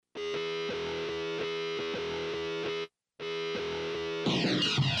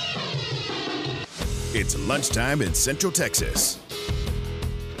It's lunchtime in Central Texas.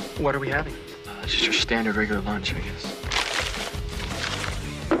 What are we having? Just your standard regular lunch, I guess.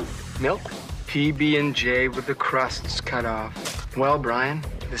 Milk? PB&J with the crusts cut off. Well, Brian,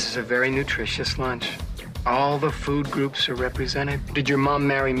 this is a very nutritious lunch. All the food groups are represented. Did your mom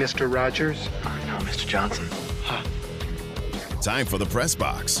marry Mr. Rogers? No, Mr. Johnson. Huh. Time for the Press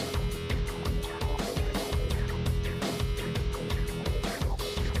Box.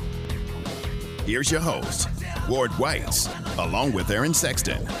 Here's your host, Ward Whites, along with Aaron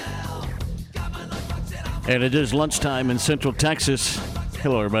Sexton. And it is lunchtime in Central Texas.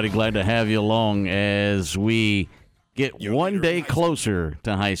 Hello, everybody. Glad to have you along as we get one day closer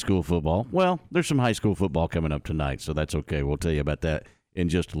to high school football. Well, there's some high school football coming up tonight, so that's okay. We'll tell you about that in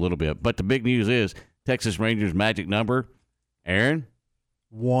just a little bit. But the big news is Texas Rangers' magic number, Aaron?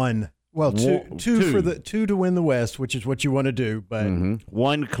 1. Well, two to win the West, which is what you want to do. But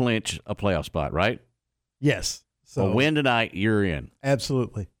one clinch a playoff spot, right? Yes. So a win tonight, you're in.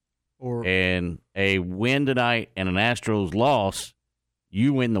 Absolutely. And a win tonight and an Astros loss,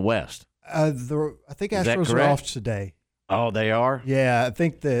 you win the West. I think Astros are off today. Oh, they are? Yeah, I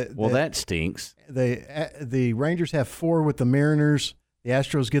think that stinks. The Rangers have 4 with the Mariners. The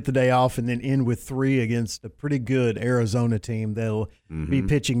Astros get the day off and then end with 3 against a pretty good Arizona team. They'll be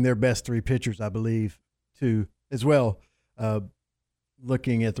pitching their best 3 pitchers, I believe, too, as well.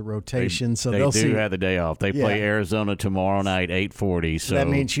 Looking at the rotation, they do have the day off. They play Arizona tomorrow night, 8:40. So that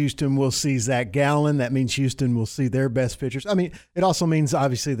means Houston will see Zach Gallen. That means Houston will see their best pitchers. I mean, it also means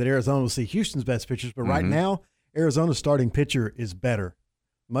obviously that Arizona will see Houston's best pitchers. But right now, Arizona's starting pitcher is better,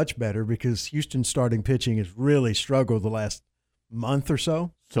 much better, because Houston's starting pitching has really struggled the last month or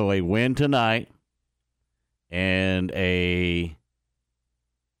so. So a win tonight and a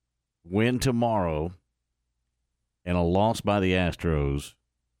win tomorrow and a loss by the Astros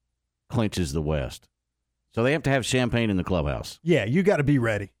clinches the West. So they have to have champagne in the clubhouse. Yeah, you got to be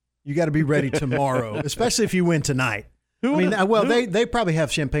ready. You got to be ready tomorrow, especially if you win tonight. They probably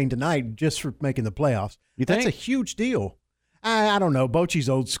have champagne tonight just for making the playoffs. You think? That's a huge deal. I don't know. Bochy's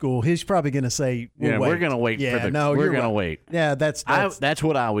old school. He's probably going to say, we're going to wait. We're going to wait. Yeah, that's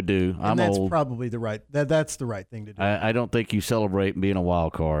what I would do. That's probably the right. That's the right thing to do. I don't think you celebrate being a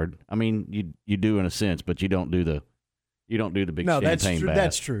wild card. I mean, you do in a sense, but you don't do the big champagne bath.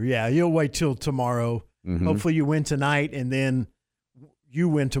 That's true. Yeah, you'll wait till tomorrow. Hopefully, you win tonight, and then you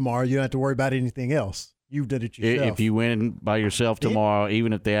win tomorrow. You don't have to worry about anything else. You did it yourself. If you win by yourself tomorrow,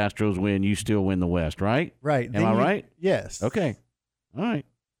 even if the Astros win, you still win the West, right? Right. Am I right? Yes. Okay. All right.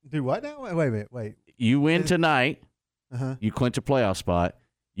 Do what now? Wait a minute. Wait. You win tonight. You clinch a playoff spot.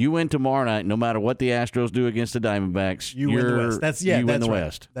 You win tomorrow night. No matter what the Astros do against the Diamondbacks, you win the West. You win the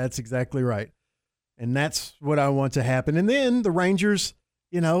West. That's exactly right. And that's what I want to happen. And then the Rangers,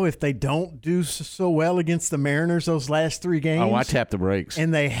 if they don't do so well against the Mariners those last 3 games. Oh, I tapped the brakes.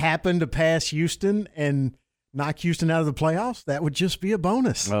 And they happen to pass Houston and knock Houston out of the playoffs, that would just be a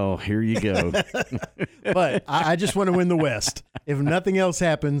bonus. Oh, here you go. But I just want to win the West. If nothing else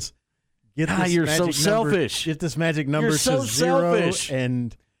happens, get this you're magic so number, selfish. Get this magic number you're to so 0. Selfish.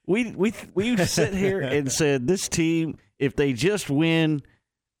 And we sit here and said this team, if they just win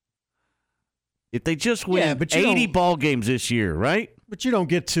 80 ball games this year, right? But you don't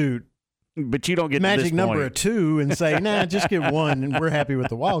get to magic number of 2 and say, nah, just get 1 and we're happy with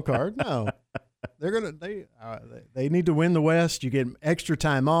the wild card. No. They need to win the West. You get extra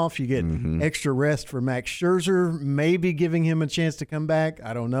time off. You get extra rest for Max Scherzer, maybe giving him a chance to come back.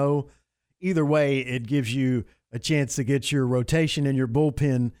 I don't know. Either way, it gives you a chance to get your rotation and your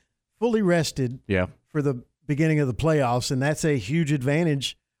bullpen fully rested for the beginning of the playoffs, and that's a huge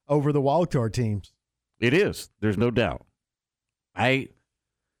advantage over the wild card teams. It is. There's no doubt. I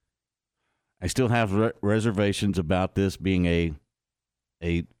still have reservations about this being a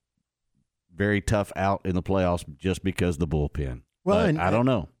very tough out in the playoffs just because of the bullpen. Well, I don't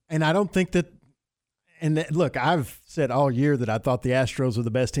know. And I don't think that – and look, I've said all year that I thought the Astros were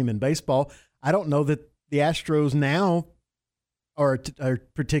the best team in baseball. I don't know that the Astros now are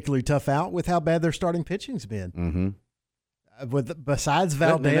particularly tough out with how bad their starting pitching's been. Besides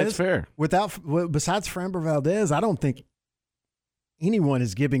Valdez, that's fair. Besides Framber Valdez, I don't think anyone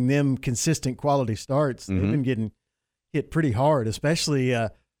is giving them consistent quality starts. They've been getting hit pretty hard, especially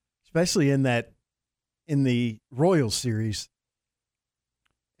in the Royals series.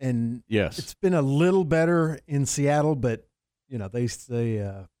 And yes, it's been a little better in Seattle, but they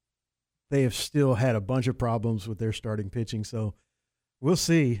have still had a bunch of problems with their starting pitching. So we'll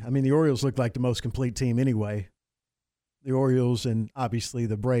see. I mean, the Orioles look like the most complete team anyway. The Orioles and obviously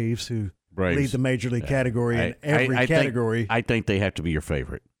the Braves, who Braves. lead the major league category in every category. I think they have to be your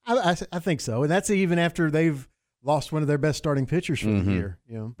favorite. I think so, and that's even after they've lost one of their best starting pitchers for the year.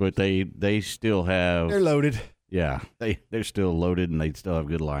 But they still have. They're loaded. Yeah, they're still loaded, and they still have a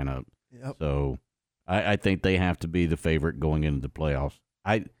good lineup. Yep. So I think they have to be the favorite going into the playoffs.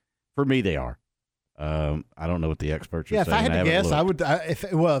 For me, they are. I don't know what the experts are saying. If I had to guess, I would.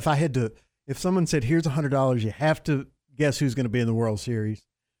 If someone said, "Here's $100, you have to guess who's going to be in the World Series."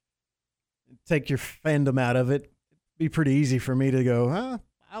 Take your fandom out of it. It'd be pretty easy for me to go.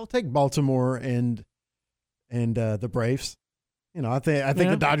 I'll take Baltimore and the Braves. I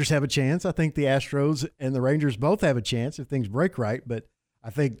think the Dodgers have a chance. I think the Astros and the Rangers both have a chance if things break right. But I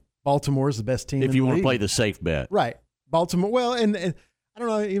think Baltimore is the best team. If you want to play the safe bet, right? Baltimore. Well, and I don't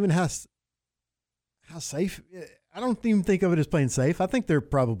know even how safe. I don't even think of it as playing safe. I think they're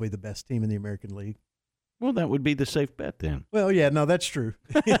probably the best team in the American League. Well, that would be the safe bet then. Well, yeah, no, that's true.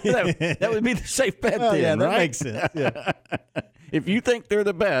 that would be the safe bet then, yeah, that right? makes sense. Yeah. If you think they're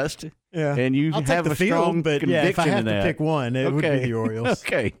the best, and you I'll have take the a strong but conviction if I have in to that, pick one, it would be the Orioles.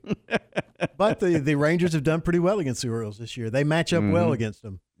 Okay. But the Rangers have done pretty well against the Orioles this year. They match up well against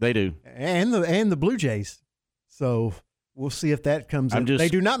them. They do. And the Blue Jays. So we'll see if that comes in. They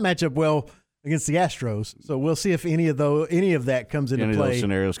do not match up well against the Astros. So we'll see if any of that comes into play. Any of those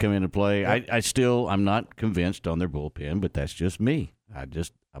scenarios come into play. Yep. I'm not convinced on their bullpen, but that's just me.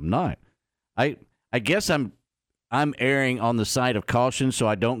 I'm not. I guess I'm erring on the side of caution so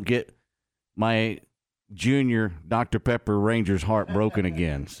I don't get my junior Dr. Pepper Rangers heart broken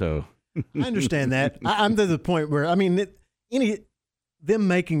again. So I understand that. I'm to the point where, them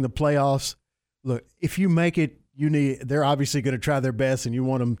making the playoffs, look, if you make it, they're obviously going to try their best, and you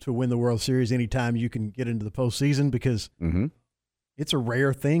want them to win the World Series anytime you can get into the postseason because it's a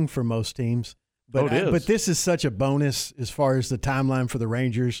rare thing for most teams. But but this is such a bonus as far as the timeline for the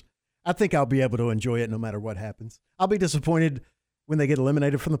Rangers. I think I'll be able to enjoy it no matter what happens. I'll be disappointed when they get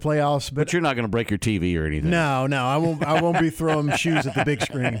eliminated from the playoffs, but you're not going to break your TV or anything. No, I won't. I won't be throwing shoes at the big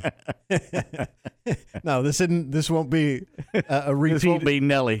screen. No, this won't be a repeat. This won't be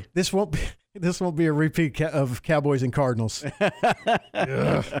Nelly. This won't be a repeat of Cowboys and Cardinals. We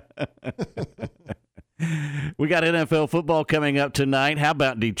got NFL football coming up tonight. How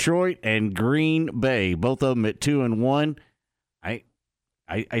about Detroit and Green Bay? Both of them at 2-1.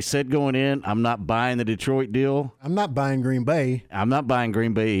 I said going in, I'm not buying the Detroit deal. I'm not buying Green Bay. I'm not buying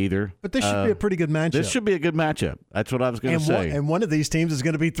Green Bay either. But this should be a pretty good matchup. This should be a good matchup. That's what I was going to say. And one of these teams is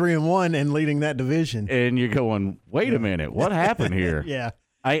going to be 3-1 and leading that division. And you're going, wait a minute, what happened here? Yeah.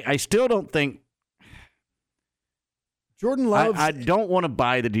 I still don't think Jordan Love. I don't want to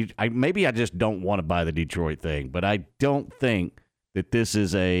buy maybe I just don't want to buy the Detroit thing, but I don't think that this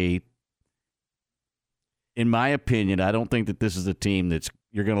is in my opinion, I don't think that this is a team that's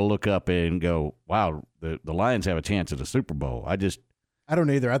you're going to look up and go, wow, the Lions have a chance at a Super Bowl. I don't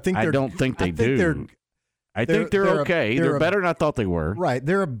either. I don't think they do. I think they're okay. They're better than I thought they were. Right.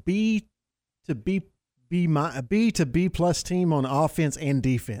 They're a B to B plus team on offense and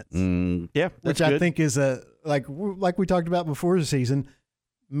defense. Yeah, which good. I think is like we talked about before the season,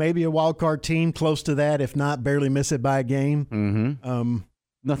 maybe a wild card team close to that, if not barely miss it by a game. Mm-hmm.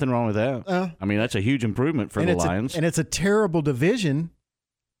 Nothing wrong with that. I mean, that's a huge improvement for the Lions. And it's a terrible division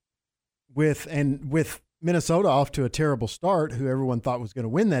with Minnesota off to a terrible start, who everyone thought was going to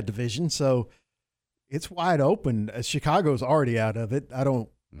win that division. So it's wide open. Chicago's already out of it.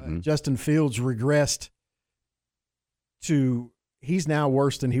 Justin Fields regressed he's now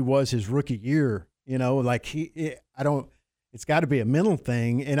worse than he was his rookie year. It's got to be a mental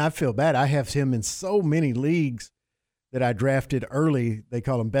thing. And I feel bad. I have him in so many leagues that I drafted early. They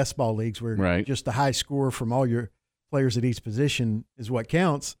call them best ball leagues, where just the high score from all your players at each position is what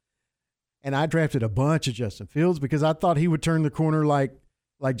counts. And I drafted a bunch of Justin Fields because I thought he would turn the corner like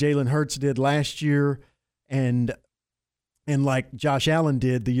Jalen Hurts did last year and like Josh Allen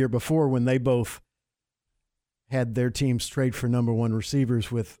did the year before, when they both had their teams trade for number one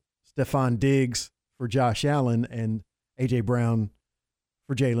receivers, with Stephon Diggs for Josh Allen and A.J. Brown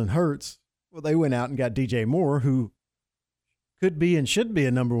for Jalen Hurts. Well, they went out and got DJ Moore, who could be and should be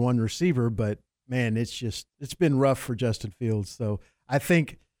a number one receiver, but man, it's been rough for Justin Fields. So I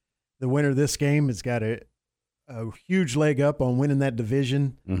think the winner of this game has got a huge leg up on winning that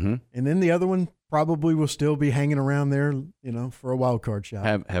division. Mm-hmm. And then the other one probably will still be hanging around there, for a wild card shot.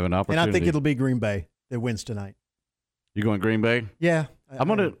 Have an opportunity. And I think it'll be Green Bay that wins tonight. You going Green Bay? Yeah. I'm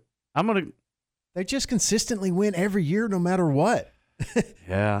gonna. They just consistently win every year, no matter what.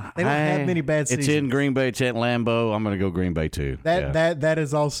 Yeah, they don't have many bad seasons. It's in Green Bay. It's at Lambeau. I'm going to go Green Bay too. That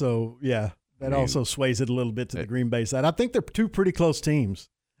is also also sways it a little bit to the Green Bay side. I think they're two pretty close teams.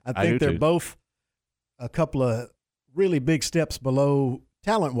 I think they're too. both a couple of really big steps below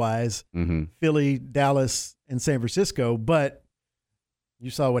talent-wise, Philly, Dallas, and San Francisco. But you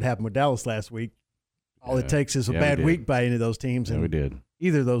saw what happened with Dallas last week. All it takes is a bad week by any of those teams, and we did.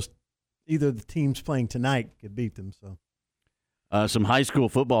 Either the teams playing tonight could beat them. So. Some high school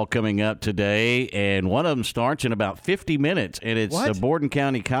football coming up today, and one of them starts in about 50 minutes, and it's the Borden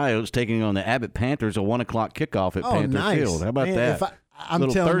County Coyotes taking on the Abbott Panthers, a 1 o'clock kickoff at Panther Field. How about that? I'm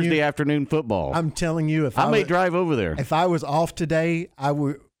little telling Thursday you, afternoon football. I'm telling you, if I may drive over there. If I was off today, I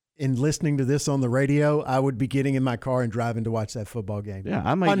would. In listening to this on the radio, I would be getting in my car and driving to watch that football game. Yeah,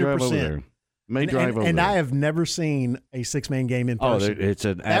 I may 100%. Drive over there. And I have never seen a 6-man game in person. Oh, it's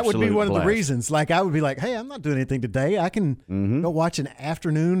an absolute That would be one blast. of the reasons. Like, I would be like, hey, I'm not doing anything today. I can go watch an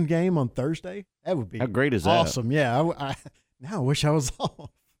afternoon game on Thursday. That would be How great is that? Awesome. Yeah. Now I wish I was off.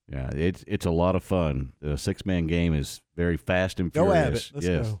 Yeah, it's a lot of fun. The 6-man game is very fast and furious. Go Abbott. Let's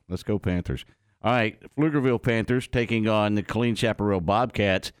go. Let's go Panthers. All right, Pflugerville Panthers taking on the Killeen Chaparral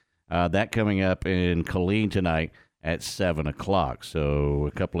Bobcats. That coming up in Killeen tonight at 7 o'clock. So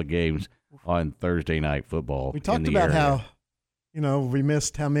a couple of games on Thursday night football. We talked about how, we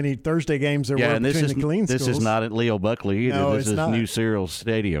missed how many Thursday games there were between the Killeen schools. This is not at Leo Buckley either. No, this is New Cyril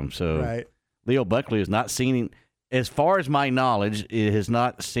Stadium. So right. Leo Buckley has not seen, as far as my knowledge, it has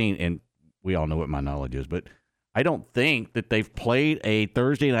not seen, and we all know what my knowledge is, but I don't think that they've played a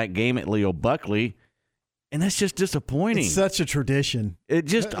Thursday night game at Leo Buckley, and that's just disappointing. It's such a tradition. It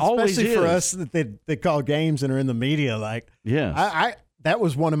just always is. Especially for us that they call games and are in the media. Like, yeah, that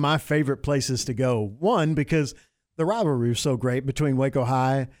was one of my favorite places to go. One, because the rivalry was so great between Waco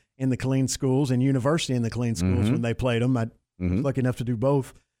High and the Killeen schools and University and the Killeen schools when they played them. I was lucky enough to do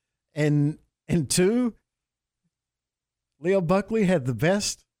both. And two, Leo Buckley had the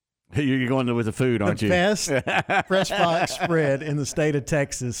best. You're going with the food, aren't you? The best Fresh Fox spread in the state of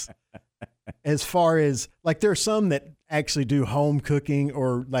Texas. As far as, like, there are some that actually do home cooking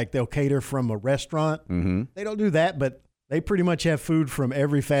or, like, they'll cater from a restaurant. They don't do that, but they pretty much have food from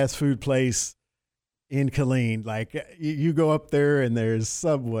every fast food place in Killeen. Like, you go up there and there's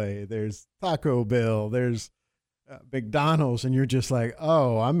Subway, there's Taco Bell, there's McDonald's, and you're just like,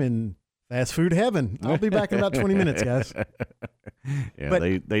 oh, I'm in fast food heaven. I'll be back in about 20 minutes, guys. Yeah, but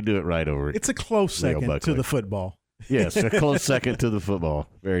they do it right over it. It's a close second to the football. Yes, a close second to the football.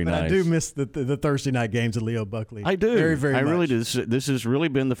 Very but nice. I do miss the Thursday night games at Leo Buckley. I do. Very, very much. I really do. This has really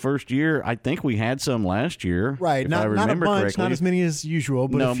been the first year. I think we had some last year. Right. Not a bunch, correctly. not as many as usual,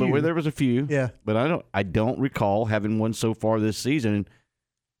 but a few. But there was a few. Yeah. But I don't recall having one so far this season.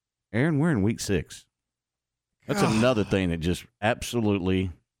 Aaron, we're in week 6. That's another thing that just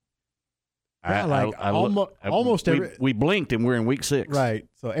absolutely. Almost every. We blinked and we're in week 6. Right.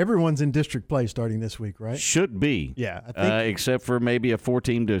 So everyone's in district play starting this week, right? Should be. Yeah. I think, except for maybe a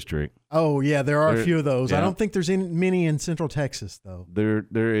 4-team district. Oh, yeah. There are a few of those. Yeah. I don't think there's many in Central Texas, though.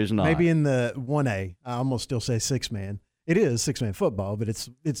 There is not. Maybe in the 1A. I almost still say 6-man. It is 6-man football, but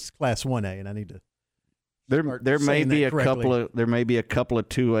it's Class 1A, and I need to. There may be a couple of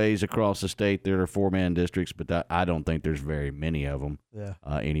 2As across the state that are 4-man districts, but I don't think there's very many of them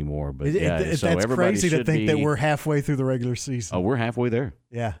anymore. But that's crazy to think that we're halfway through the regular season. Oh, we're halfway there.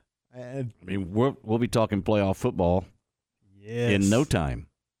 Yeah, I mean we'll be talking playoff football in no time,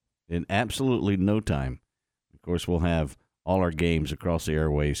 in absolutely no time. Of course, we'll have all our games across the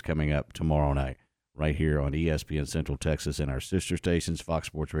airwaves coming up tomorrow night, right here on ESPN Central Texas and our sister stations, Fox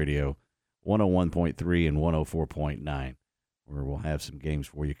Sports Radio 101.3 and 104.9, where we'll have some games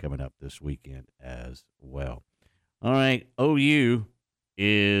for you coming up this weekend as well. All right, OU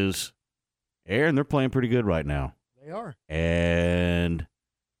is, Aaron, they're playing pretty good right now. They are. And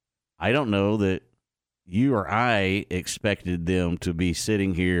I don't know that you or I expected them to be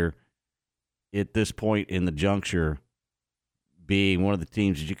sitting here at this point in the juncture being one of the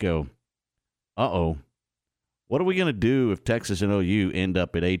teams that you go, uh-oh. What are we going to do if Texas and OU end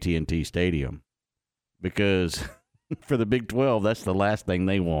up at AT&T Stadium? Because for the Big 12, that's the last thing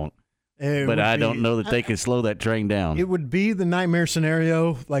they want. But I don't know that they can slow that train down. It would be the nightmare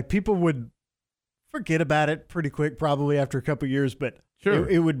scenario. Like, people would forget about it pretty quick probably after a couple of years, but sure.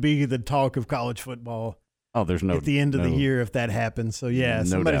 It would be the talk of college football at the end of the year if that happens. So, yeah,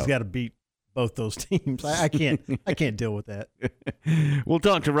 somebody's got to beat both those teams. I can't deal with that. We'll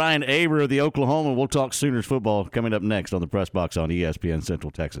talk to Ryan Aber of the Oklahoma. We'll talk Sooners football coming up next on the Press Box on ESPN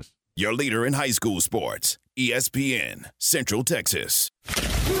Central Texas. Your leader in high school sports, ESPN Central Texas.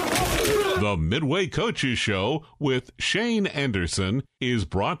 The Midway Coaches Show with Shane Anderson is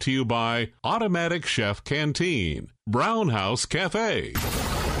brought to you by Automatic Chef Canteen, Brown House Cafe.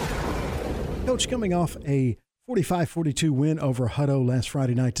 Coach, coming off a 45-42 win over Hutto last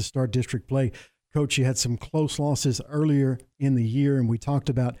Friday night to start district play. Coach, you had some close losses earlier in the year, and we talked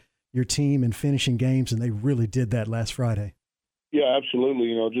about your team and finishing games, and they really did that last Friday. Yeah,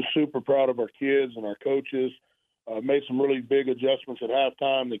 absolutely. Just super proud of our kids and our coaches. Made some really big adjustments at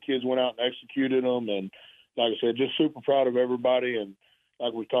halftime. The kids went out and executed them, and like I said, just super proud of everybody. And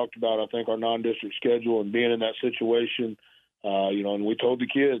like we talked about, I think our non-district schedule and being in that situation, and we told the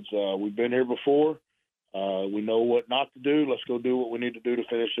kids, we've been here before. We know what not to do. Let's go do what we need to do to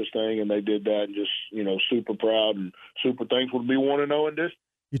finish this thing. And they did that, and just, super proud and super thankful to be 1-0 in this.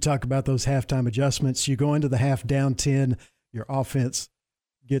 You talk about those halftime adjustments. You go into the half down 10. Your offense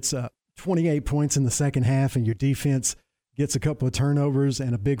gets 28 points in the second half, and your defense gets a couple of turnovers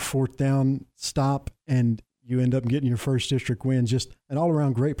and a big fourth down stop, and you end up getting your first district win. Just an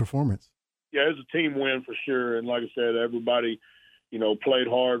all-around great performance. Yeah, it was a team win for sure. And like I said, everybody – played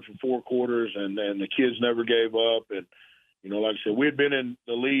hard for 4 quarters, and the kids never gave up. And, like I said, we had been in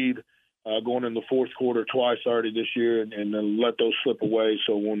the lead going in the fourth quarter twice already this year and then let those slip away.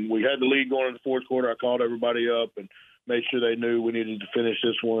 So when we had the lead going in the fourth quarter, I called everybody up and made sure they knew we needed to finish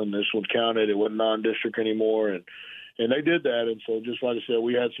this one. This one counted. It wasn't non-district anymore. And they did that. And so just like I said,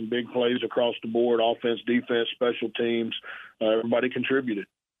 we had some big plays across the board, offense, defense, special teams. Everybody contributed.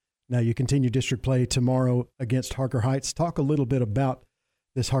 Now you continue district play tomorrow against Harker Heights. Talk a little bit about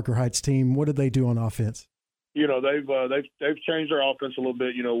this Harker Heights team. What did they do on offense? They've changed their offense a little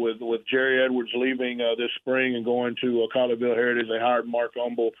bit. With Jerry Edwards leaving this spring and going to Colleyville Heritage, they hired Mark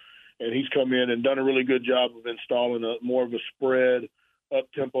Humble, and he's come in and done a really good job of installing more of a spread,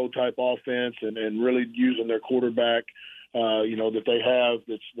 up-tempo type offense, and really using their quarterback, that they have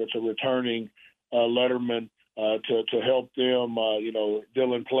that's a returning letterman. To help them,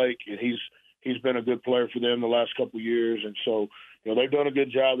 Dylan Plake, and he's been a good player for them the last couple of years, and so they've done a good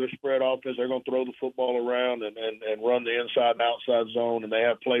job. They're spread offense. They're going to throw the football around and run the inside and outside zone, and they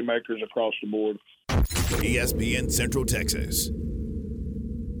have playmakers across the board. ESPN Central Texas.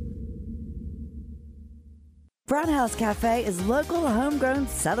 Brown House Cafe is local, homegrown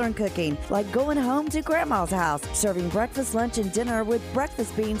Southern cooking, like going home to Grandma's house, serving breakfast, lunch, and dinner with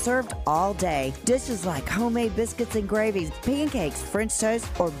breakfast being served all day. Dishes like homemade biscuits and gravies, pancakes, French toast,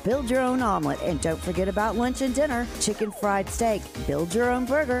 or build your own omelet. And don't forget about lunch and dinner, chicken fried steak, build your own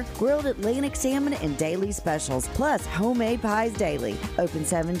burger, grilled Atlantic salmon, and daily specials, plus homemade pies daily. Open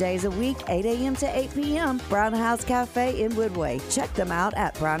 7 days a week, 8 a.m. to 8 p.m. Brown House Cafe in Woodway. Check them out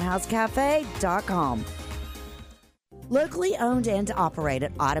at brownhousecafe.com. Locally owned and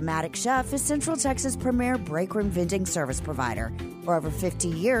operated, Automatic Chef is Central Texas' premier breakroom vending service provider. For over 50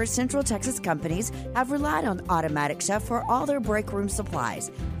 years, Central Texas companies have relied on Automatic Chef for all their breakroom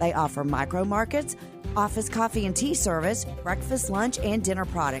supplies. They offer micro markets, office coffee and tea service, breakfast, lunch, and dinner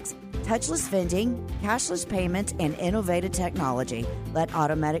products, touchless vending, cashless payment, and innovative technology. Let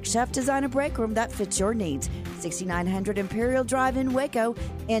Automatic Chef design a breakroom that fits your needs. 6900 Imperial Drive in Waco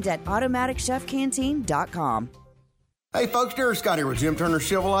and at AutomaticChefCanteen.com. Hey folks, Derek Scott here with Jim Turner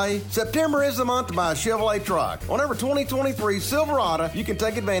Chevrolet. September is the month to buy a Chevrolet truck. On every 2023 Silverado, you can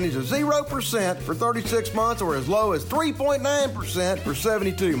take advantage of 0% for 36 months or as low as 3.9% for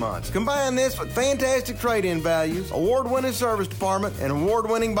 72 months. Combine this with fantastic trade-in values, award-winning service department, and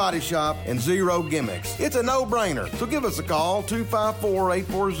award-winning body shop, and zero gimmicks. It's a no-brainer. So give us a call,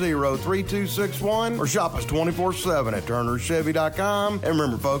 254-840-3261, or shop us 24/7 at TurnerChevy.com. And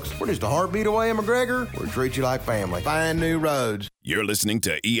remember folks, we're just a heartbeat away in McGregor. We treat you like family. New roads. You're listening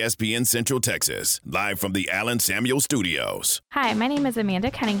to ESPN Central Texas, live from the Allen Samuel Studios. Hi, my name is Amanda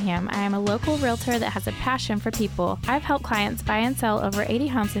Cunningham. I am a local realtor that has a passion for people. I've helped clients buy and sell over 80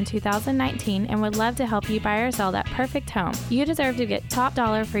 homes in 2019 and would love to help you buy or sell that perfect home. You deserve to get top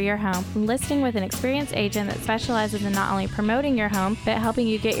dollar for your home. Listing with an experienced agent that specializes in not only promoting your home, but helping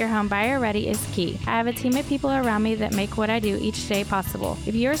you get your home buyer ready is key. I have a team of people around me that make what I do each day possible.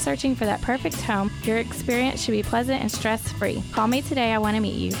 If you're searching for that perfect home, your experience should be pleasant and stress-free. Call me today. I want to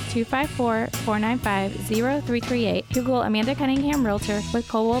meet you. 254-495-0338. Google Amanda Cunningham Realtor with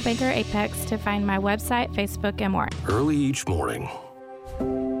Coldwell Banker Apex to find my website, Facebook, and more. Early each morning,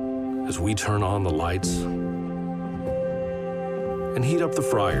 as we turn on the lights and heat up the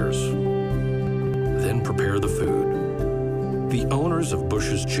fryers, then prepare the food, the owners of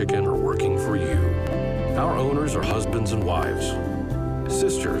Bush's Chicken are working for you. Our owners are husbands and wives,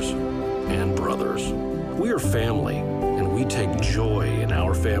 sisters and brothers. We are family, and we take joy in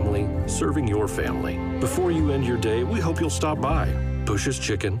our family, serving your family. Before you end your day, we hope you'll stop by. Bush's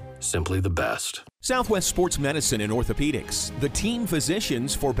Chicken, simply the best. Southwest Sports Medicine and Orthopedics, the team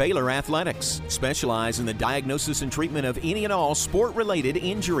physicians for Baylor Athletics, specialize in the diagnosis and treatment of any and all sport-related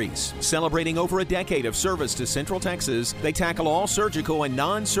injuries. Celebrating over a decade of service to Central Texas, they tackle all surgical and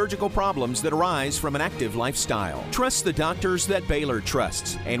non-surgical problems that arise from an active lifestyle. Trust the doctors that Baylor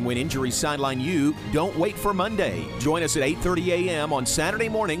trusts. And when injuries sideline you, don't wait for Monday. Join us at 8:30 a.m. on Saturday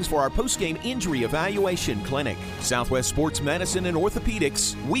mornings for our post-game injury evaluation clinic. Southwest Sports Medicine and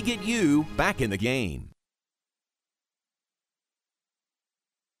Orthopedics, we get you back in the game.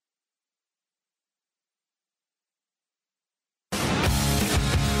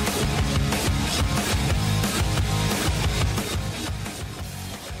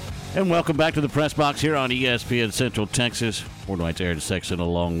 And welcome back to the Press Box here on ESPN Central Texas. Fort White's Aaron Sexton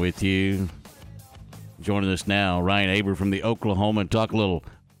along with you. Joining us now, Ryan Aber from the Oklahoma, and talk a little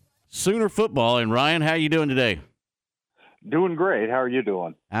Sooner football. And Ryan, how you doing today? Doing great. How are you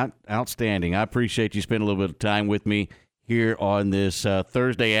doing? Outstanding. I appreciate you spending a little bit of time with me here on this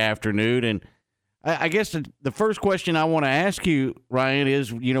Thursday afternoon. And I guess the first question I want to ask you, Ryan,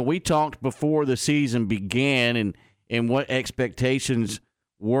 is, we talked before the season began and what expectations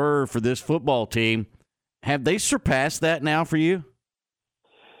were for this football team. Have they surpassed that now for you?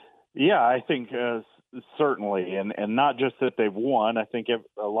 Yeah, I think certainly, and not just that they've won. I think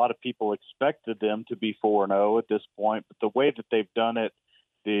a lot of people expected them to be 4-0 at this point, but the way that they've done it,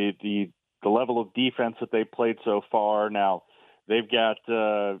 the level of defense that they've played so far. Now they've got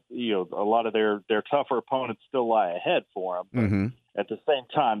a lot of their tougher opponents still lie ahead for them. But at the same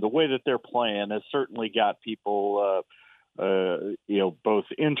time, the way that they're playing has certainly got people. Both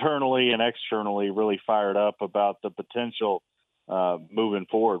internally and externally really fired up about the potential moving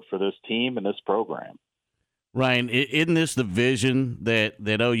forward for this team and this program. Ryan, isn't this the vision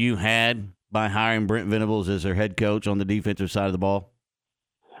that OU had by hiring Brent Venables as their head coach on the defensive side of the ball?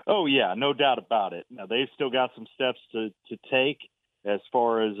 Oh, yeah, no doubt about it. Now, they've still got some steps to take as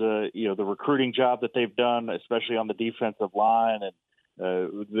far as, the recruiting job that they've done, especially on the defensive line,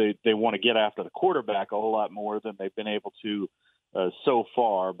 and they want to get after the quarterback a whole lot more than they've been able to so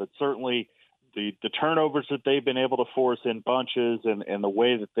far. But certainly the turnovers that they've been able to force in bunches and the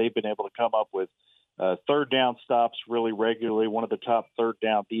way that they've been able to come up with third down stops really regularly, one of the top third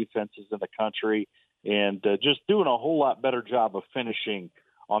down defenses in the country, and just doing a whole lot better job of finishing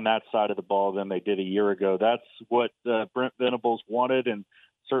on that side of the ball than they did a year ago. That's what Brent Venables wanted, and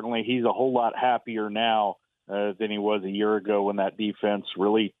certainly he's a whole lot happier now than he was a year ago when that defense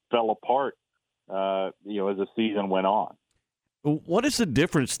really fell apart, as the season went on. What is the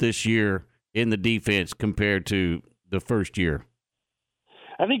difference this year in the defense compared to the first year?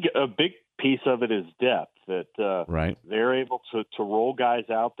 I think a big piece of it is depth, that right. They're able to roll guys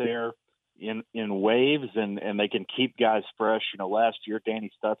out there in waves, and they can keep guys fresh. Last year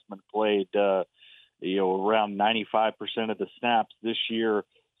Danny Stutzman played around 95% of the snaps. This year,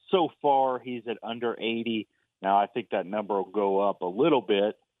 so far, he's at under 80. Now, I think that number will go up a little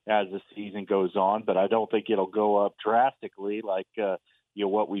bit as the season goes on, but I don't think it'll go up drastically like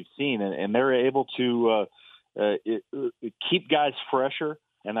what we've seen. And they're able to keep guys fresher,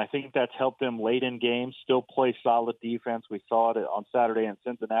 and I think that's helped them late in games, still play solid defense. We saw it on Saturday in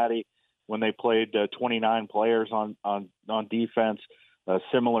Cincinnati when they played 29 players on defense, a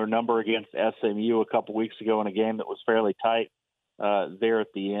similar number against SMU a couple weeks ago in a game that was fairly tight there at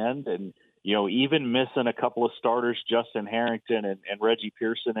the end. And even missing a couple of starters, Justin Harrington and Reggie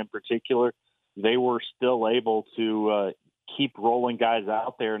Pearson in particular, they were still able to keep rolling guys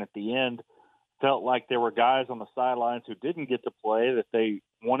out there. And at the end, felt like there were guys on the sidelines who didn't get to play that they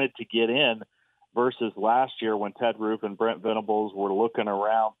wanted to get in, versus last year when Ted Roof and Brent Venables were looking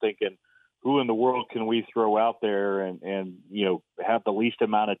around thinking, who in the world can we throw out there and have the least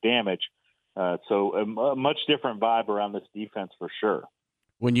amount of damage? So a much different vibe around this defense for sure.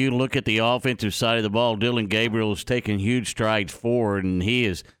 When you look at the offensive side of the ball, Dylan Gabriel is taking huge strides forward, and he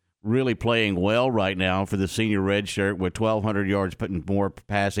is really playing well right now for the senior redshirt with 1,200 yards, putting more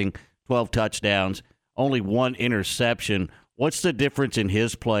passing, 12 touchdowns, only one interception. What's the difference in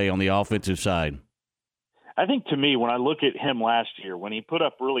his play on the offensive side? I think, to me, when I look at him last year, when he put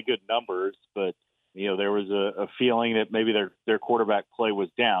up really good numbers, but there was a feeling that maybe their quarterback play was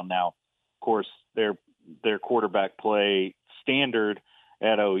down. Now, of course, their quarterback play standard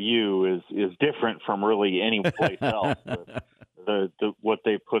at OU is different from really any place else. What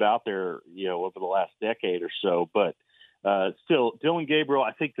they put out there, over the last decade or so. But still, Dylan Gabriel,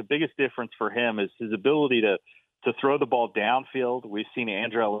 I think the biggest difference for him is his ability to throw the ball downfield. We've seen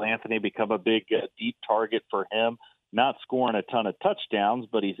Andrell Anthony become a big deep target for him, not scoring a ton of touchdowns,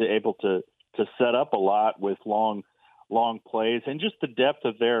 but he's able to set up a lot with long long plays, and just the depth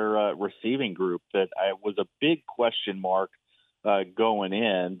of their receiving group that was a big question mark going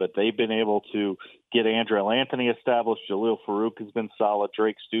in, but they've been able to get Andrell Anthony established. Jalil Farouk has been solid.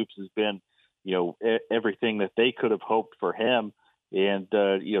 Drake Stoops has been, everything that they could have hoped for him. And,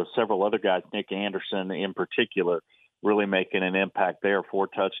 several other guys, Nick Anderson in particular, really making an impact there, 4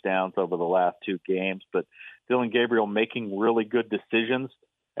 touchdowns over the last 2 games. But Dillon Gabriel making really good decisions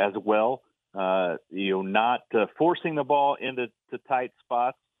as well, not forcing the ball into tight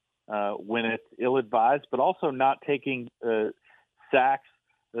spots when it's ill-advised, but also not taking sacks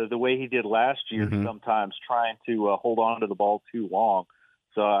the way he did last year, sometimes trying to hold on to the ball too long.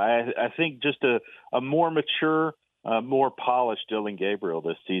 So I think just a more mature, more polished Dillon Gabriel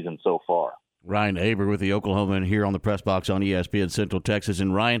this season so far. Ryan Aber with the Oklahoman here on the Press Box on ESPN Central Texas.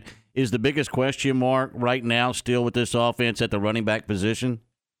 And Ryan, is the biggest question mark right now still with this offense at the running back position?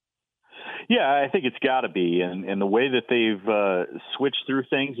 Yeah, I think it's got to be. And the way that they've switched through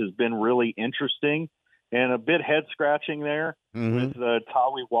things has been really interesting and a bit head-scratching there with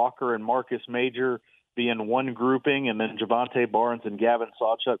Tawi Walker and Marcus Major being one grouping and then Javante Barnes and Gavin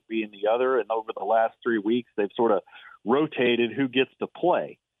Sawchuk being the other. And over the last 3 weeks, they've sort of rotated who gets to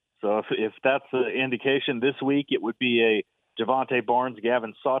play. So if that's an indication this week, it would be a Javante Barnes,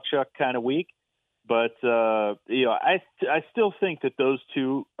 Gavin Sawchuk kind of week. But, I still think that those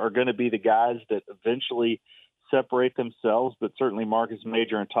two are going to be the guys that eventually separate themselves. But certainly Marcus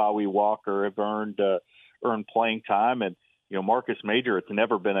Major and Tawi Walker have earned playing time. And, Marcus Major, it's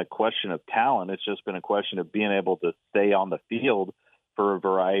never been a question of talent. It's just been a question of being able to stay on the field for a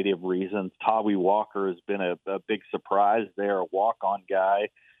variety of reasons. Tawi Walker has been a big surprise there, a walk-on guy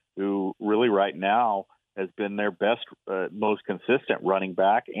who really right now has been their best, most consistent running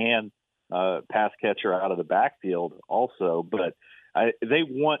back and pass catcher out of the backfield also. But they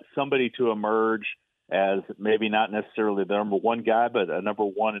want somebody to emerge as maybe not necessarily the number one guy, but a number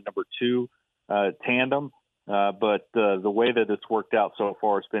one and number two tandem. But the way that it's worked out so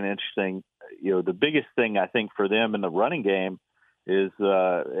far, it's been interesting. The biggest thing I think for them in the running game is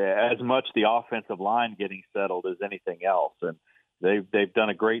as much the offensive line getting settled as anything else. And they've done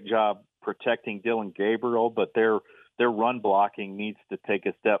a great job protecting Dillon Gabriel, but their run blocking needs to take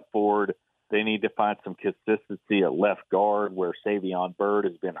a step forward. They need to find some consistency at left guard where Savion Byrd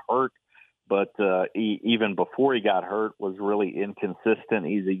has been hurt, but even before he got hurt was really inconsistent.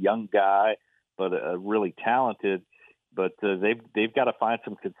 He's a young guy, but really talented. But they've got to find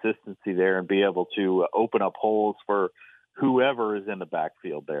some consistency there and be able to open up holes for whoever is in the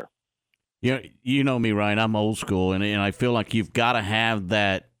backfield there. Yeah, you know me, Ryan. I'm old school, and I feel like you've got to have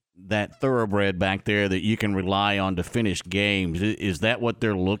that thoroughbred back there that you can rely on to finish games. Is that what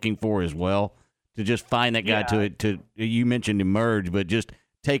they're looking for as well? To just find that guy to you mentioned emerge, but just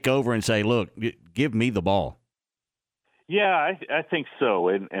take over and say, look, give me the ball. Yeah, I think so.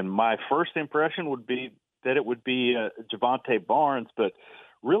 And my first impression would be that it would be Javante Barnes, but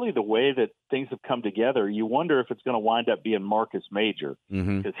really the way that things have come together, you wonder if it's going to wind up being Marcus Major,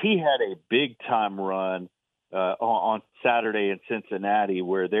 because he had a big-time run on Saturday in Cincinnati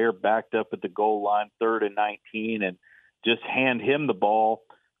where they're backed up at the goal line, 3rd and 19, and just hand him the ball,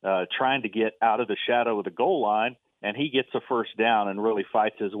 trying to get out of the shadow of the goal line, and he gets a first down and really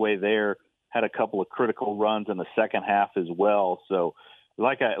fights his way there. Had a couple of critical runs in the second half as well. So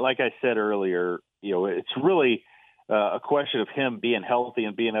like I said earlier, it's really a question of him being healthy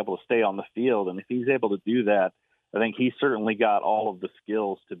and being able to stay on the field. And if he's able to do that, I think he's certainly got all of the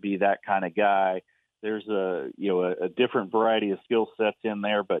skills to be that kind of guy. There's a different variety of skill sets in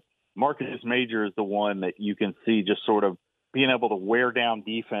there, but Marcus Major is the one that you can see just sort of being able to wear down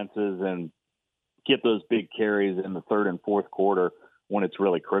defenses and get those big carries in the 3rd and 4th quarter when it's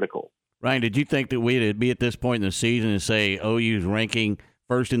really critical. Ryan, did you think that we'd be at this point in the season and say OU's ranking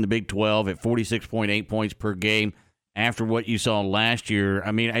first in the Big 12 at 46.8 points per game after what you saw last year?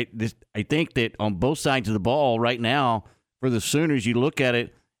 I mean, I think that on both sides of the ball right now for the Sooners, you look at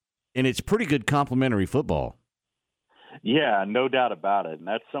it, and it's pretty good complementary football. Yeah, no doubt about it. And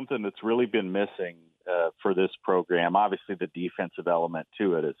that's something that's really been missing for this program. Obviously, the defensive element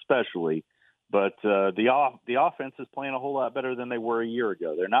to it especially. But the offense is playing a whole lot better than they were a year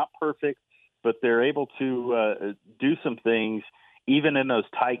ago. They're not perfect, but they're able to do some things, even in those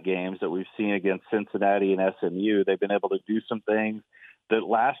tight games that we've seen against Cincinnati and SMU. They've been able to do some things that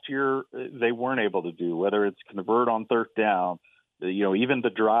last year they weren't able to do, whether it's convert on 3rd down. Even the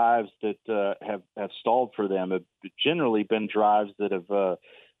drives that have stalled for them have generally been drives that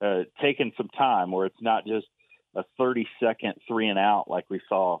have taken some time, where it's not just a 30-second 3-and-out like we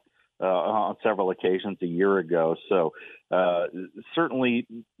saw on several occasions a year ago. So certainly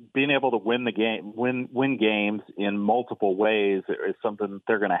being able to win games in multiple ways is something that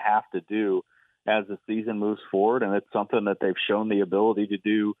they're going to have to do as the season moves forward, and it's something that they've shown the ability to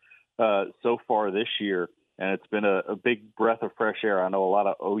do so far this year. And it's been a big breath of fresh air. I know a lot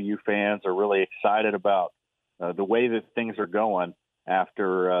of OU fans are really excited about the way that things are going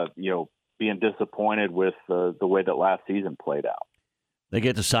after being disappointed with the way that last season played out. They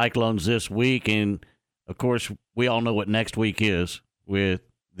get the Cyclones this week, and, of course, we all know what next week is with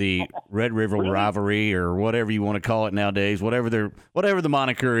the Red River rivalry or whatever you want to call it nowadays, whatever the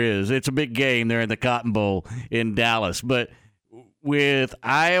moniker is. It's a big game there in the Cotton Bowl in Dallas. But with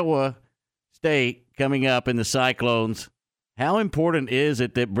Iowa State coming up in the Cyclones, how important is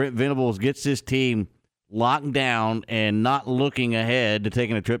it that Brent Venables gets this team locked down and not looking ahead to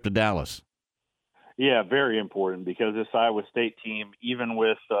taking a trip to Dallas? Yeah, very important, because this Iowa State team, even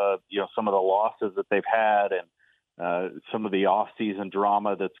with some of the losses that they've had and some of the off-season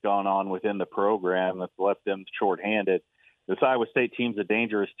drama that's gone on within the program that's left them shorthanded, this Iowa State team's a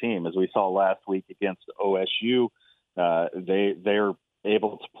dangerous team. As we saw last week against OSU, they're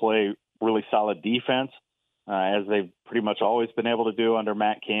able to play really solid defense, as they've pretty much always been able to do under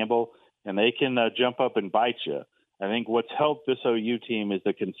Matt Campbell, and they can jump up and bite you. I think what's helped this OU team is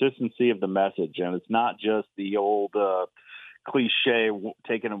the consistency of the message, and it's not just the old cliche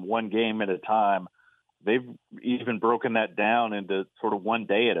taking them one game at a time. They've even broken that down into sort of one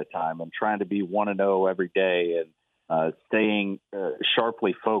day at a time and trying to be 1-0 every day and staying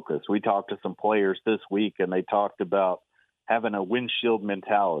sharply focused. We talked to some players this week, and they talked about having a windshield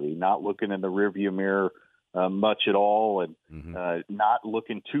mentality, not looking in the rearview mirror much at all, and not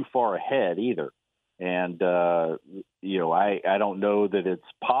looking too far ahead either. And, I don't know that it's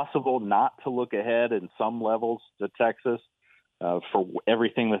possible not to look ahead in some levels to Texas for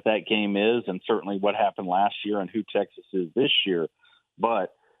everything that game is, and certainly what happened last year and who Texas is this year.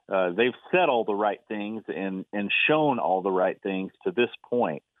 But they've said all the right things and shown all the right things to this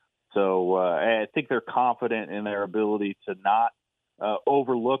point. So I think they're confident in their ability to not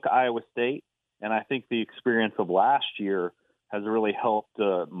overlook Iowa State. And I think the experience of last year has really helped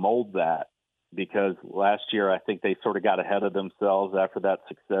mold that, because last year I think they sort of got ahead of themselves after that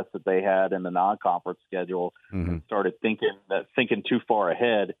success that they had in the non-conference schedule, and started thinking too far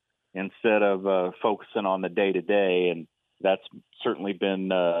ahead instead of focusing on the day-to-day. And that's certainly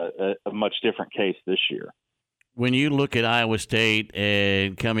been a much different case this year. When you look at Iowa State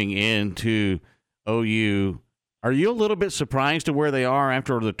and coming into OU, are you a little bit surprised to where they are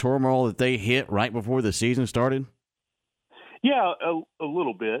after the turmoil that they hit right before the season started? Yeah, a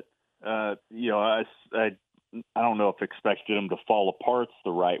little bit. I don't know if expected them to fall apart's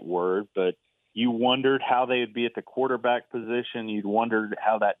the right word, but you wondered how they would be at the quarterback position. You'd wondered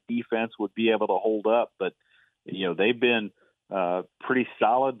how that defense would be able to hold up, but they've been pretty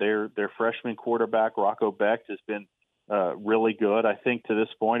solid. Their freshman quarterback, Rocco Becht, has been really good. I think to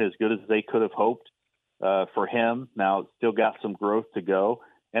this point, as good as they could have hoped for him. Now, still got some growth to go.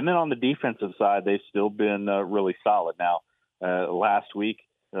 And then on the defensive side, they've still been really solid. Now, last week,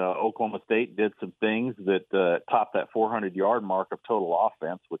 Oklahoma State did some things that topped that 400-yard mark of total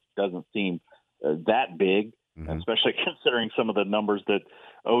offense, which doesn't seem that big, especially considering some of the numbers that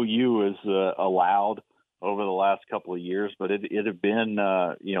OU has allowed over the last couple of years. But it had been,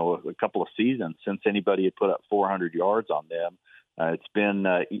 a couple of seasons since anybody had put up 400 yards on them. It's been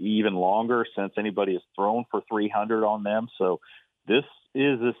even longer since anybody has thrown for 300 on them. So this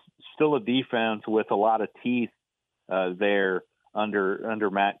is still a defense with a lot of teeth there under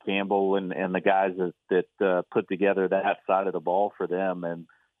Matt Campbell and the guys that put together that side of the ball for them. And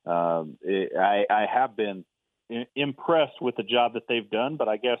I have been impressed with the job that they've done, but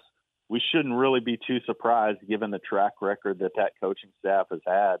I guess we shouldn't really be too surprised given the track record that coaching staff has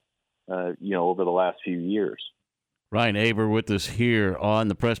had, over the last few years. Ryan Aber with us here on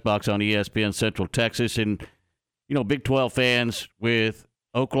the Press Box on ESPN Central Texas. And, Big 12 fans with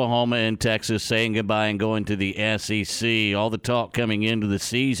Oklahoma and Texas saying goodbye and going to the SEC. All the talk coming into the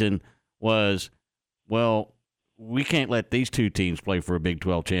season was, well, we can't let these two teams play for a Big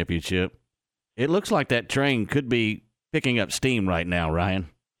 12 championship. It looks like that train could be picking up steam right now, Ryan.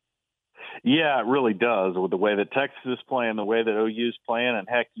 Yeah, it really does, with the way that Texas is playing, the way that OU is playing, and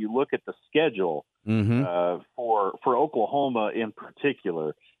heck, you look at the schedule for Oklahoma in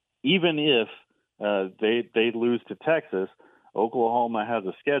particular. Even if they lose to Texas, Oklahoma has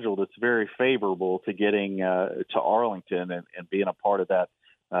a schedule that's very favorable to getting to Arlington and being a part of that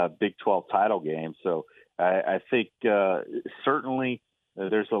Big 12 title game. So I think certainly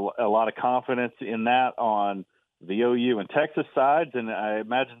there's a lot of confidence in that on the OU and Texas sides, and I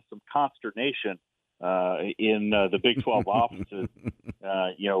imagine some consternation in the Big 12 offices.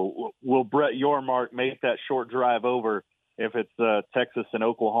 Will Brett Yormark make that short drive over? If it's Texas and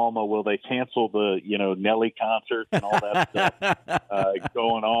Oklahoma, will they cancel the Nelly concert and all that stuff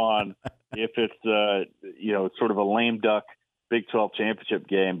going on? If it's sort of a lame duck Big 12 championship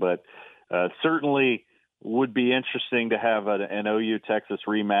game, but certainly would be interesting to have an OU Texas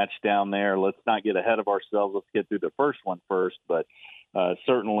rematch down there. Let's not get ahead of ourselves. Let's get through the first one first, but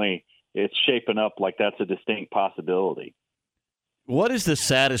certainly it's shaping up like that's a distinct possibility. What is the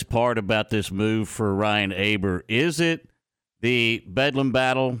saddest part about this move for Ryan Aber? Is it the Bedlam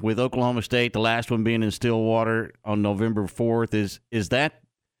battle with Oklahoma State, the last one being in Stillwater on November 4th? Is that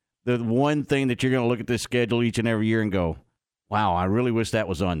the one thing that you're going to look at this schedule each and every year and go, wow, I really wish that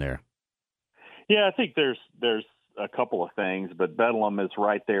was on there? Yeah, I think there's a couple of things, but Bedlam is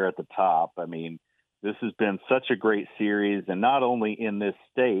right there at the top. I mean, this has been such a great series, and not only in this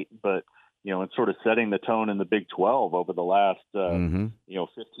state, but in sort of setting the tone in the Big 12 over the last 15,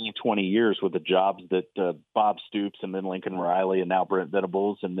 20 years with the jobs that Bob Stoops and then Lincoln Riley and now Brent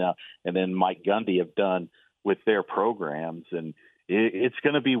Venables and then Mike Gundy have done with their programs. And it's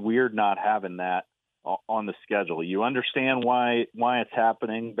going to be weird not having that on the schedule. You understand why it's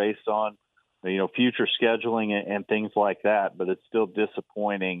happening based on future scheduling and things like that, but it's still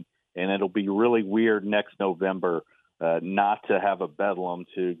disappointing, and it'll be really weird next November not to have a Bedlam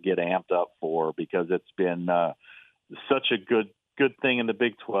to get amped up for, because it's been such a good thing in the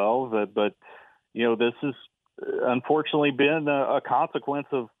Big 12. But this has unfortunately been a consequence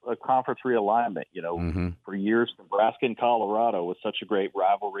of a conference realignment. For years, Nebraska and Colorado was such a great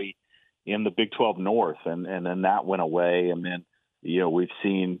rivalry in the Big 12 North, and then that went away, and then we've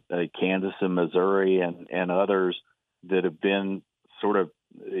seen Kansas and Missouri and others that have been sort of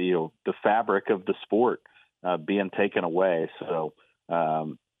the fabric of the sport being taken away. So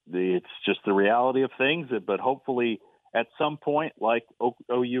it's just the reality of things. But hopefully, at some point, like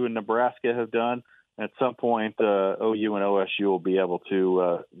OU and Nebraska have done, at some point OU and OSU will be able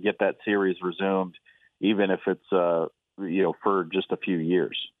to get that series resumed, even if it's for just a few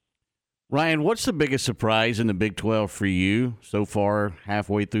years. Ryan, what's the biggest surprise in the Big 12 for you so far,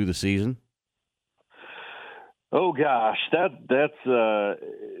 halfway through the season? Oh gosh, that's a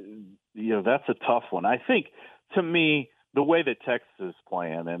tough one. I think, to me, the way that Texas is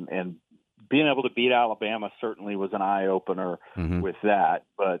playing and being able to beat Alabama certainly was an eye opener with that.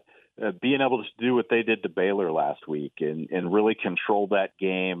 But being able to do what they did to Baylor last week and really control that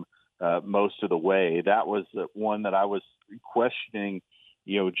game most of the way, that was one that I was questioning.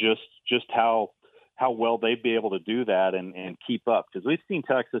 Just how well they'd be able to do that and keep up, because we've seen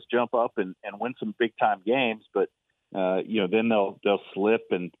Texas jump up and win some big time games, but then they'll slip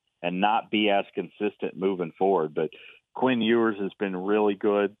and not be as consistent moving forward. But Quinn Ewers has been really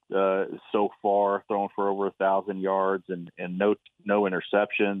good so far, throwing for over 1,000 yards and no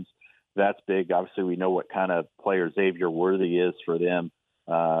interceptions. That's big. Obviously, we know what kind of player Xavier Worthy is for them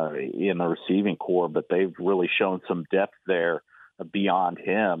in the receiving core, but they've really shown some depth there beyond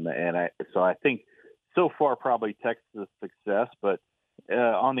him. And so I think so far probably Texas' success, but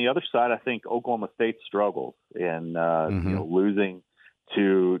on the other side, I think Oklahoma State struggles, and losing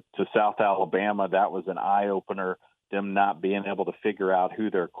to South Alabama, that was an eye opener. Them not being able to figure out who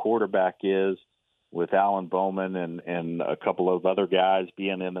their quarterback is, with Alan Bowman and a couple of other guys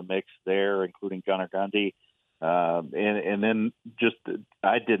being in the mix there, including Gunnar Gundy. And then just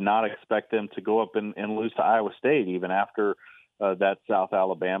I did not expect them to go up and lose to Iowa State even after that South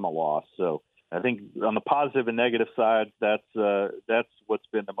Alabama loss. So I think on the positive and negative side, that's what's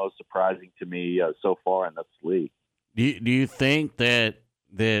been the most surprising to me so far in this league. Do you think that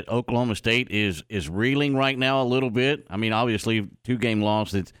Oklahoma State is reeling right now a little bit? I mean, obviously, 2-game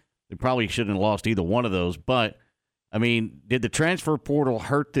loss. They probably shouldn't have lost either one of those. But, I mean, did the transfer portal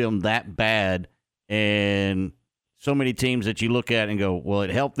hurt them that bad? And so many teams that you look at and go, well,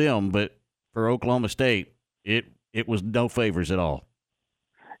 it helped them, but for Oklahoma State, it was no favors at all.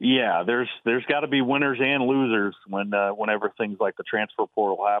 Yeah, there's got to be winners and losers whenever things like the transfer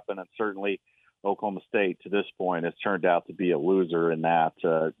portal happen, and certainly Oklahoma State to this point has turned out to be a loser in that.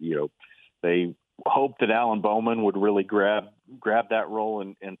 They hoped that Alan Bowman would really grab that role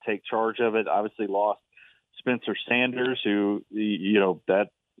and take charge of it. Obviously lost Spencer Sanders, who that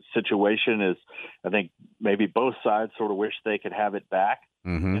situation is, I think maybe both sides sort of wish they could have it back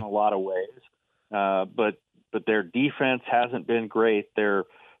in a lot of ways. But their defense hasn't been great. Their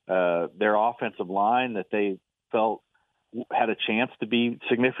offensive line that they felt had a chance to be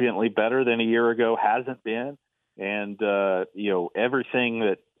significantly better than a year ago hasn't been. And, everything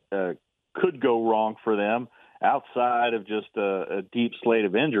that could go wrong for them outside of just a deep slate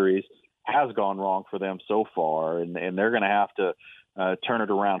of injuries, has gone wrong for them so far, and they're going to have to turn it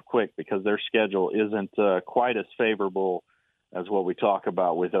around quick because their schedule isn't quite as favorable as what we talk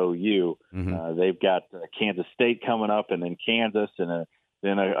about with OU. Mm-hmm. They've got Kansas State coming up, and then Kansas, and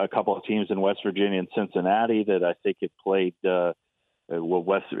then a couple of teams in West Virginia and Cincinnati that I think it played in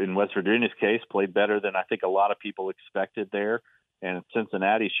West Virginia's case, played better than I think a lot of people expected there. And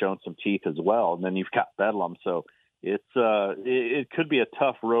Cincinnati's shown some teeth as well. And then you've got Bedlam. So it could be a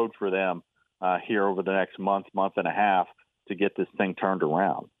tough road for them here over the next month and a half to get this thing turned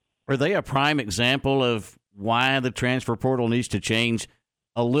around. Are they a prime example of why the transfer portal needs to change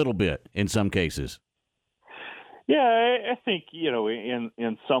a little bit in some cases? Yeah, I think,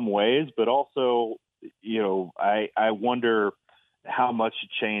 in some ways, but also, I wonder how much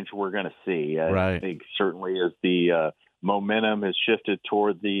change we're going to see. Right. I think certainly as the momentum has shifted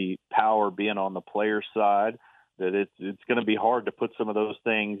toward the power being on the player side, that it's going to be hard to put some of those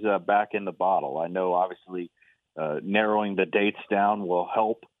things back in the bottle. I know obviously narrowing the dates down will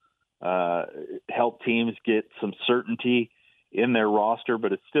help teams get some certainty in their roster,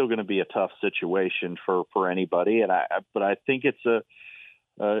 but it's still going to be a tough situation for anybody. But I think it's a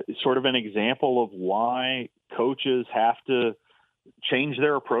sort of an example of why coaches have to change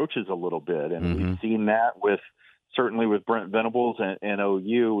their approaches a little bit. And we've seen that certainly with Brent Venables and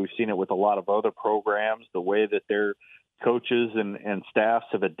OU. We've seen it with a lot of other programs, the way that their coaches and staffs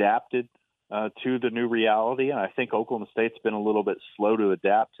have adapted to the new reality. And I think Oklahoma State's been a little bit slow to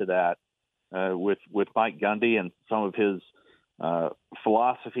adapt to that with Mike Gundy and some of his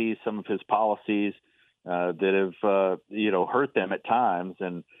philosophies, some of his policies that have, hurt them at times.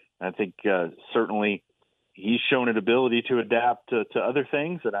 And I think certainly he's shown an ability to adapt to other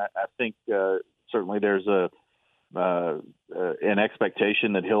things. And I think certainly there's an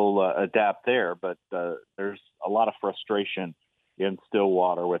expectation that he'll adapt there. But there's a lot of frustration in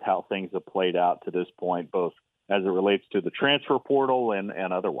Stillwater with how things have played out to this point, both as it relates to the transfer portal and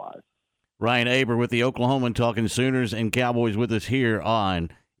otherwise. Ryan Aber with the Oklahoman talking Sooners and Cowboys with us here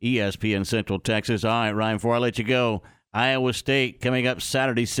on ESPN Central Texas. All right, Ryan, before I let you go, Iowa State coming up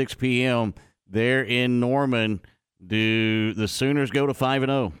Saturday, 6 p.m. There in Norman. Do the Sooners go to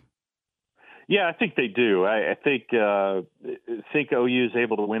 5-0? Yeah, I think they do. I think OU is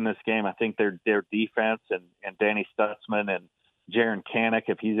able to win this game. I think their defense and Danny Stutzman and Jaron Kanak,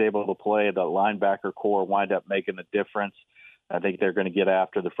 if he's able to play, the linebacker core wind up making the difference. I think they're going to get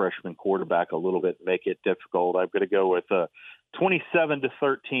after the freshman quarterback a little bit, make it difficult. I'm going to go with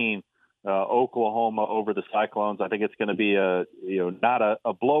 27-13 Oklahoma over the Cyclones. I think it's going to be not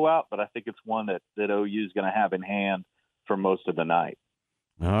a blowout, but I think it's one that OU is going to have in hand for most of the night.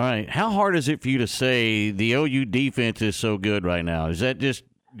 All right. How hard is it for you to say the OU defense is so good right now? Is that just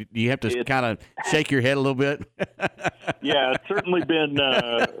 – do you have to kind of shake your head a little bit? Yeah, it's certainly been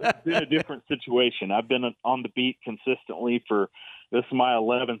a different situation. I've been on the beat consistently for this is my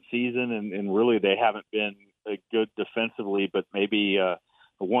 11th season, and really they haven't been good defensively, but maybe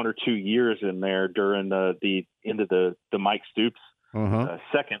 1 or 2 years in there during the end of the Mike Stoops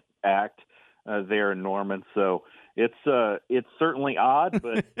second act there in Norman. So it's certainly odd,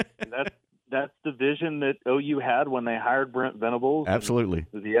 but that's the vision that OU had when they hired Brent Venables. Absolutely.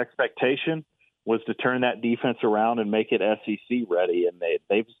 The expectation was to turn that defense around and make it SEC ready, and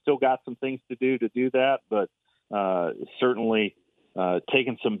they've still got some things to do that, but certainly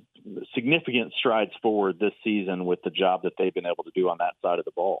taken some significant strides forward this season with the job that they've been able to do on that side of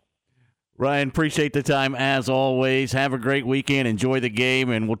the ball. Ryan, appreciate the time as always. Have a great weekend. Enjoy the game,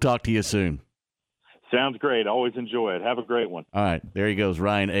 and we'll talk to you soon. Sounds great. Always enjoy it. Have a great one. All right. There he goes,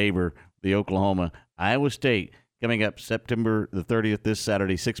 Ryan Aber, the Oklahoma. Iowa State coming up September the 30th this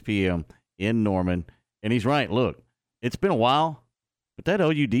Saturday, 6 p.m. in Norman. And he's right. Look, it's been a while, but that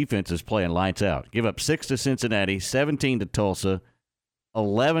OU defense is playing lights out. Give up 6 to Cincinnati, 17 to Tulsa,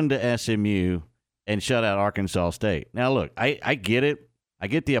 11 to SMU, and shut out Arkansas State. Now, look, I get it. I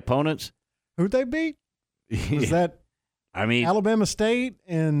get the opponents. Who'd they beat? Was that Alabama State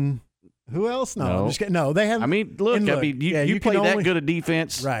and who else? No, I'm just kidding. No, they haven't. I mean, look, you play that good a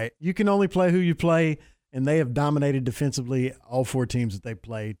defense. Right. You can only play who you play, and they have dominated defensively all 4 teams that they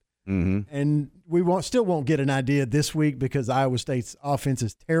played. Mm-hmm. And we still won't get an idea this week because Iowa State's offense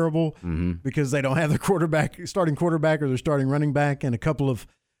is terrible because they don't have their starting quarterback or their starting running back and a couple of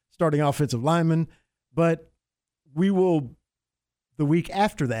starting offensive linemen. But we will, the week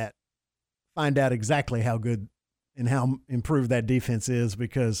after that, find out exactly how good and how improved that defense is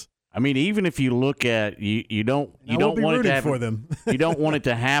because I mean, even if you look at you don't want it to happen for them. You don't want it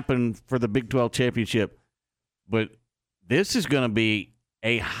to happen for the Big 12 championship, but this is going to be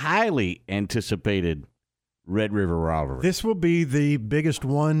a highly anticipated Red River rivalry. This will be the biggest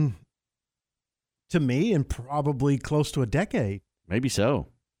one to me in probably close to a decade. Maybe so.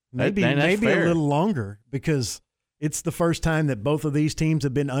 Maybe a little longer, because it's the first time that both of these teams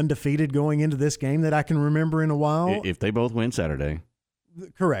have been undefeated going into this game that I can remember in a while. If they both win Saturday.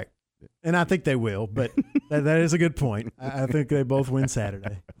 Correct. And I think they will, but that is a good point. I think they both win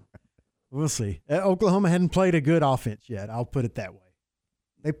Saturday. We'll see. Oklahoma hadn't played a good offense yet. I'll put it that way.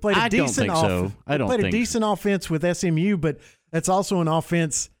 They played a decent offense. I don't think so. Decent offense with SMU, but that's also an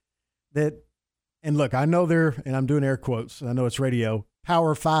offense that, and look, I know and I'm doing air quotes, I know it's radio,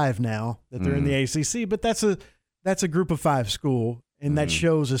 Power 5 now that they're in the ACC, but that's a group of 5 school, and that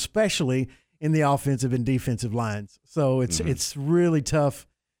shows especially in the offensive and defensive lines. So it's really tough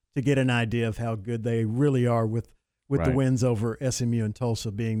to get an idea of how good they really are with the wins over SMU and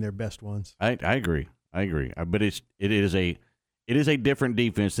Tulsa being their best ones. I agree. But it is a different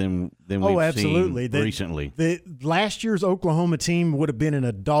defense than we've seen recently. The last year's Oklahoma team would have been in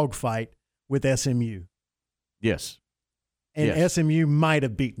a dogfight with SMU. Yes. And SMU might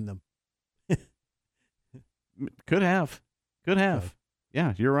have beaten them. Could have.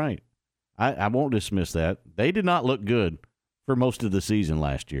 Yeah, you're right. I won't dismiss that. They did not look good for most of the season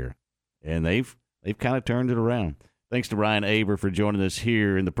last year, and they've kind of turned it around. Thanks to Ryan Aber for joining us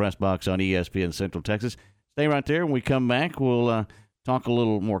here in the press box on ESPN Central Texas. Stay right there. When we come back, we'll talk a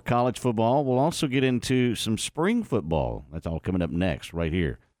little more college football. We'll also get into some spring football. That's all coming up next right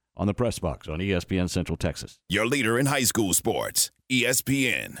here on the press box on ESPN Central Texas. Your leader in high school sports,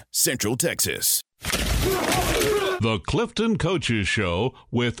 ESPN Central Texas. The Clifton Coaches Show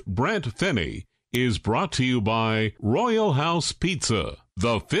with Brent Finney is brought to you by Royal House Pizza,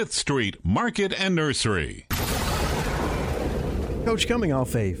 the 5th Street Market and Nursery. Coach, coming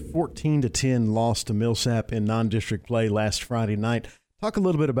off a 14-10 loss to Millsap in non-district play last Friday night, talk a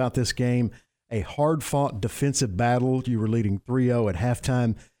little bit about this game, a hard-fought defensive battle. You were leading 3-0 at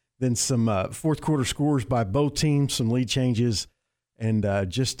halftime, then some fourth-quarter scores by both teams, some lead changes, and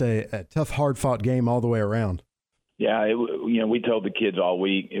just a tough, hard-fought game all the way around. Yeah, we told the kids all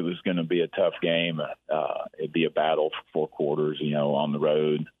week it was going to be a tough game. It'd be a battle for 4 quarters, on the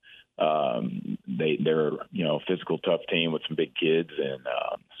road. They're a physical, tough team with some big kids, and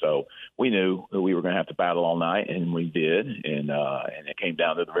so we knew that we were going to have to battle all night, and we did. And it came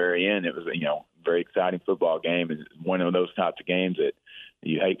down to the very end. It was a very exciting football game, and one of those types of games that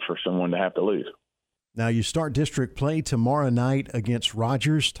you hate for someone to have to lose. Now you start district play tomorrow night against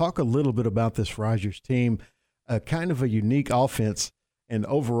Rogers. Talk a little bit about this Rogers team. Kind of a unique offense, and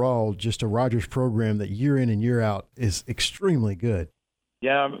overall just a Rogers program that year in and year out is extremely good.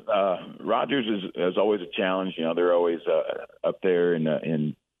 Yeah, Rogers is always a challenge. They're always up there in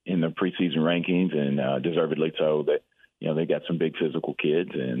the preseason rankings, and deservedly so. That they got some big physical kids,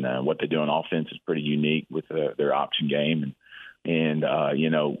 and what they do on offense is pretty unique with their option game, and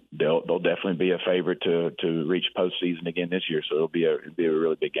they'll definitely be a favorite to reach postseason again this year. So it'll be a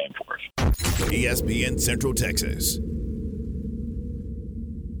really big game for us. ESPN Central Texas.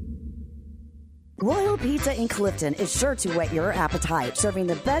 Royal Pizza in Clifton is sure to whet your appetite, serving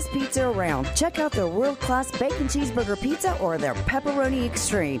the best pizza around. Check out their world-class bacon cheeseburger pizza or their pepperoni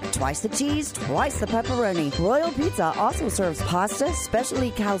extreme. Twice the cheese, twice the pepperoni. Royal Pizza also serves pasta, specialty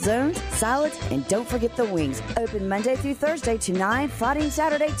calzones, salads, and don't forget the wings. Open Monday through Thursday to 9, Friday and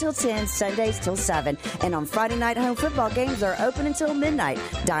Saturday till 10, Sundays till 7. And on Friday night, home football games are open until midnight.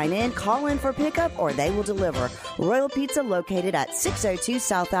 Dine in, call in for pickup, or they will deliver. Royal Pizza located at 602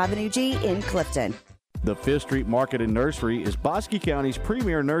 South Avenue G in Clifton. The 5th Street Market and Nursery is Bosque County's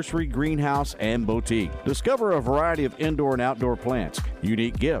premier nursery, greenhouse, and boutique. Discover a variety of indoor and outdoor plants,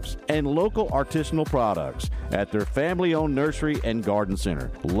 unique gifts, and local artisanal products at their family-owned nursery and garden center,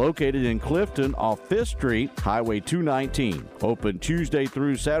 located in Clifton off 5th Street, Highway 219. Open Tuesday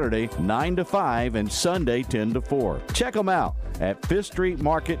through Saturday, 9 to 5, and Sunday, 10 to 4. Check them out at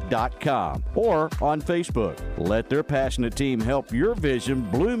 5thstreetmarket.com or on Facebook. Let their passionate team help your vision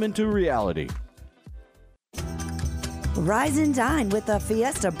bloom into reality. Rise and dine with a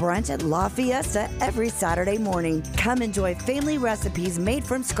Fiesta brunch at La Fiesta every Saturday morning. Come enjoy family recipes made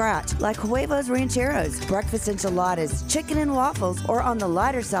from scratch, like huevos rancheros, breakfast enchiladas, chicken and waffles, or on the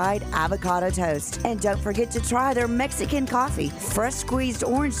lighter side, avocado toast. And don't forget to try their Mexican coffee, fresh squeezed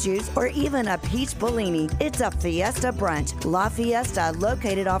orange juice, or even a peach Bellini. It's a Fiesta brunch. La Fiesta,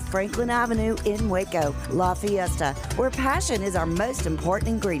 located off Franklin Avenue in Waco. La Fiesta, where passion is our most important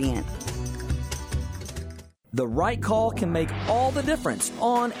ingredient. The right call can make all the difference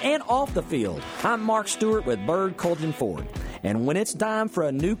on and off the field. I'm Mark Stewart with Bird Colton Ford. And when it's time for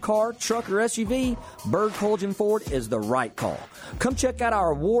a new car, truck, or SUV, Bird Colgan Ford is the right call. Come check out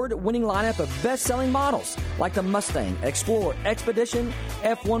our award-winning lineup of best-selling models like the Mustang, Explorer, Expedition,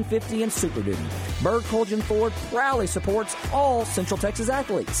 F-150, and Super Duty. Bird Colgan Ford proudly supports all Central Texas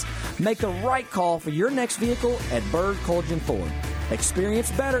athletes. Make the right call for your next vehicle at Bird Colgan Ford.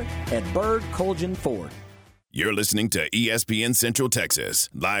 Experience better at Bird Colgan Ford. You're listening to ESPN Central Texas,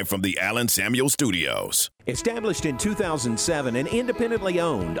 live from the Allen Samuel Studios. Established in 2007 and independently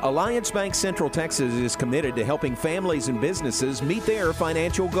owned, Alliance Bank Central Texas is committed to helping families and businesses meet their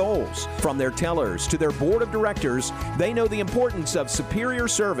financial goals. From their tellers to their board of directors, they know the importance of superior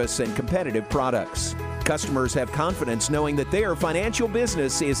service and competitive products. Customers have confidence knowing that their financial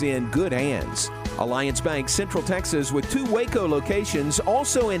business is in good hands. Alliance Bank Central Texas with 2 Waco locations,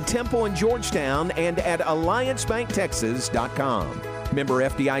 also in Temple and Georgetown, and at alliancebanktexas.com. Member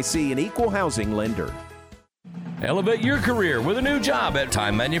FDIC, an equal housing lender. Elevate your career with a new job at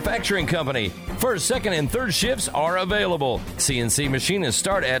Time Manufacturing Company. First, second, and third shifts are available. CNC machinists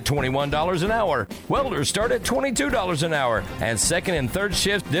start at $21 an hour. Welders start at $22 an hour. And second and third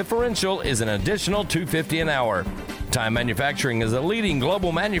shift differential is an additional $2.50 an hour. Time Manufacturing is a leading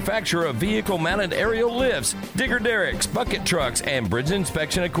global manufacturer of vehicle-mounted aerial lifts, digger derricks, bucket trucks, and bridge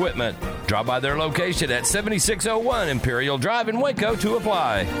inspection equipment. Drop by their location at 7601 Imperial Drive in Waco to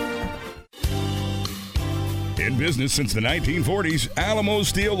apply. In business since the 1940s, Alamo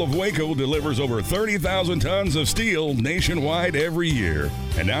Steel of Waco delivers over 30,000 tons of steel nationwide every year.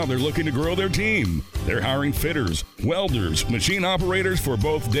 And now they're looking to grow their team. They're hiring fitters, welders, machine operators for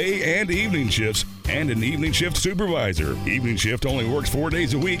both day and evening shifts, and an evening shift supervisor. Evening shift only works 4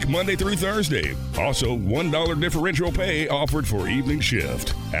 days a week, Monday through Thursday. Also, $1 differential pay offered for evening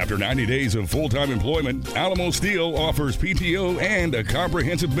shift. After 90 days of full-time employment, Alamo Steel offers PTO and a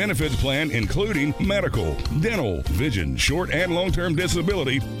comprehensive benefits plan including medical, dental, vision, short and long-term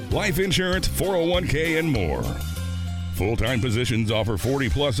disability, life insurance, 401k, and more. Full-time positions offer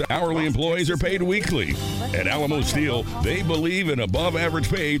 40-plus hourly employees are paid weekly. At Alamo Steel, they believe in above-average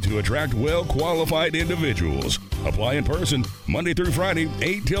pay to attract well-qualified individuals. Apply in person Monday through Friday,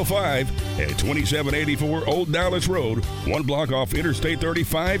 8 till 5 at 2784 Old Dallas Road, 1 block off Interstate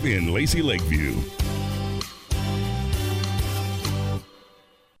 35 in Lacey Lakeview.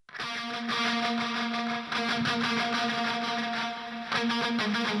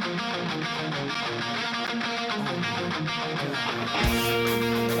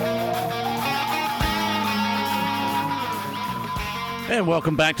 And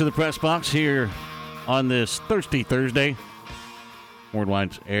welcome back to the Press Box here on this Thirsty Thursday. Ward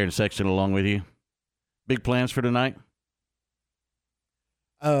White's Aaron Sexton along with you. Big plans for tonight?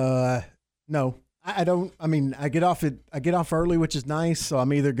 No. I don't. I mean, I get off early, which is nice. So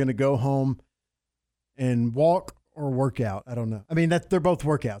I'm either going to go home and walk or work out. I don't know. I mean, they're both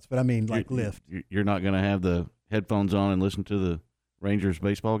workouts, but I mean, like lift. You're not going to have the headphones on and listen to the Rangers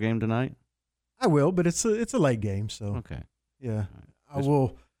baseball game tonight? I will, but it's a late game, so okay. Yeah, I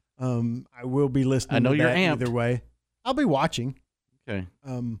will. I will be listening. I know to you're that amped. Either way, I'll be watching. Okay.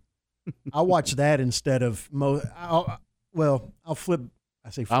 I'll watch that instead of I'll flip.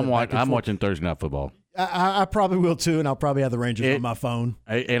 I say flip. I'm watching Thursday Night Football. I probably will too, and I'll probably have the Rangers on my phone.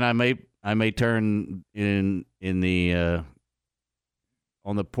 I may turn in the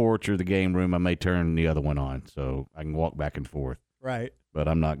on the porch or the game room. I may turn the other one on so I can walk back and forth. Right. But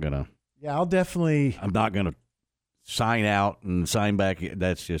I'm not gonna. Yeah, I'll definitely. I'm not gonna sign out and sign back.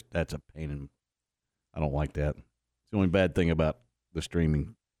 That's a pain, and I don't like that. It's the only bad thing about the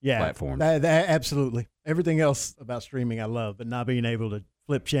streaming platforms. That, absolutely. Everything else about streaming I love, but not being able to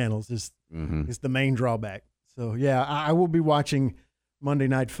flip channels is the main drawback. So, yeah, I will be watching Monday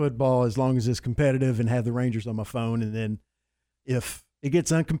Night Football as long as it's competitive and have the Rangers on my phone. And then if it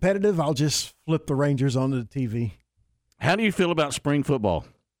gets uncompetitive, I'll just flip the Rangers onto the TV. How do you feel about spring football?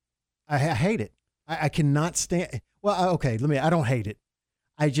 I hate it. I cannot stand – well, okay, I don't hate it.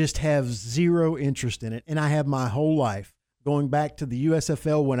 I just have zero interest in it, and I have my whole life going back to the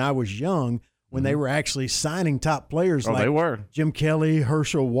USFL when I was young, when they were actually signing top players like they were. Jim Kelly,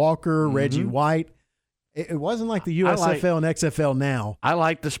 Herschel Walker, Reggie White. It wasn't like the USFL and XFL now. I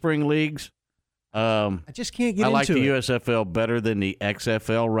like the spring leagues. I just can't get into it. I like the USFL better than the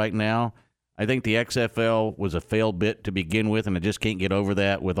XFL right now. I think the XFL was a failed bit to begin with, and I just can't get over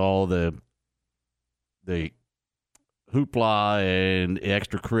that with all the hoopla and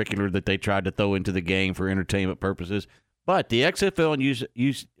extracurricular that they tried to throw into the game for entertainment purposes. But the XFL and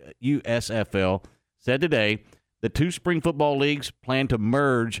USFL said today the two spring football leagues plan to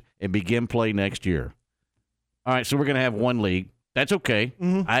merge and begin play next year. All right, so we're going to have one league. That's okay.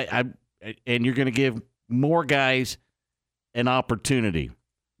 And you're going to give more guys an opportunity.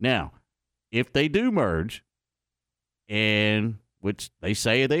 Now, if they do merge, and which they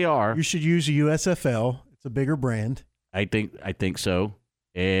say they are, you should use a USFL. It's a bigger brand. I think so.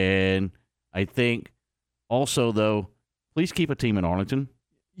 And I think also, though, please keep a team in Arlington.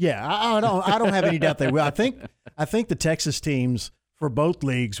 Yeah, I don't have any doubt they will. I think the Texas teams for both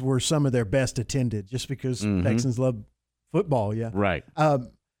leagues were some of their best attended, just because Texans love football. Yeah, right.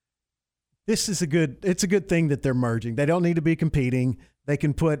 It's a good thing that they're merging. They don't need to be competing. They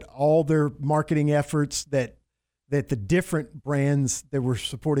can put all their marketing efforts that the different brands that were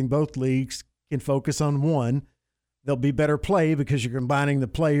supporting both leagues can focus on one. There'll be better play because you're combining the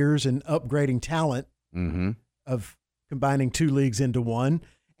players and upgrading talent of combining two leagues into one.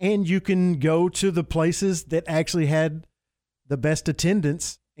 And you can go to the places that actually had the best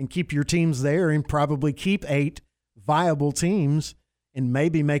attendance and keep your teams there and probably keep 8 viable teams and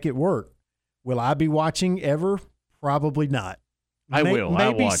maybe make it work. Will I be watching ever? Probably not. I will. I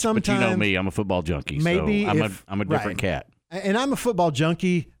watch, but you know me, I'm a football junkie. Maybe so I'm a different cat. And I'm a football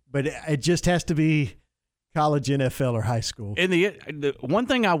junkie, but it just has to be college, NFL, or high school. And the one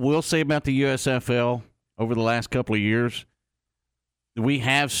thing I will say about the USFL over the last couple of years, we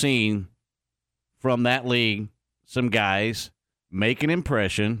have seen from that league some guys make an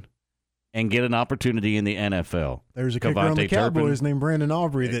impression and get an opportunity in the NFL. There's a kicker on the Cowboys named Brandon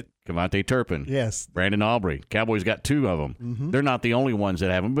Aubrey. KaVontae Turpin. Yes. Brandon Aubrey. Cowboys got 2 of them. Mm-hmm. They're not the only ones that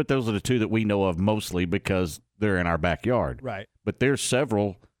have them, but those are the 2 that we know of mostly because they're in our backyard. Right. But there's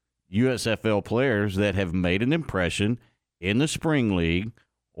several USFL players that have made an impression in the Spring League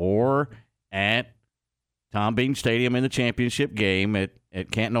or at Tom Bean Stadium in the championship game at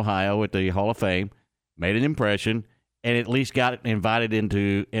Canton, Ohio at the Hall of Fame, made an impression, and at least got invited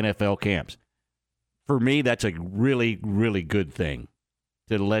into NFL camps. For me, that's a really, really good thing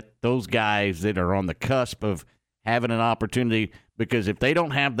to let those guys that are on the cusp of having an opportunity, because if they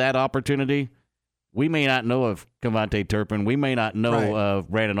don't have that opportunity, we may not know of KaVontae Turpin. We may not know of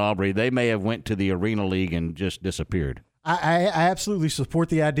Brandon Aubrey. They may have went to the Arena League and just disappeared. I absolutely support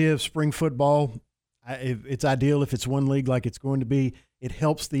the idea of spring football. It's ideal if it's one league like it's going to be. It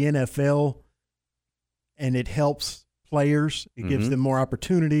helps the NFL, and it helps players. It gives them more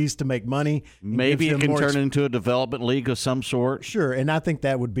opportunities to make money. Maybe it can turn into a development league of some sort. Sure, and I think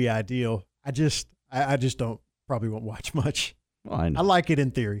that would be don't probably won't watch much. Well, I know. I like it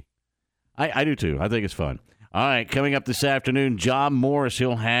in theory. I do too. I think it's fun. All right, coming up this afternoon, John Morris.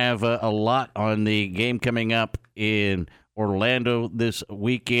 He'll have a lot on the game coming up in Orlando this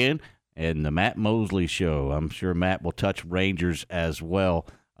weekend and the Matt Mosley Show. I'm sure Matt will touch Rangers as well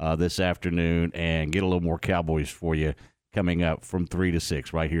this afternoon and get a little more Cowboys for you coming up from 3 to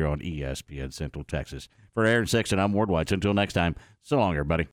 6 right here on ESPN Central Texas. For Aaron Sexton, I'm Ward White. Until next time, so long, everybody.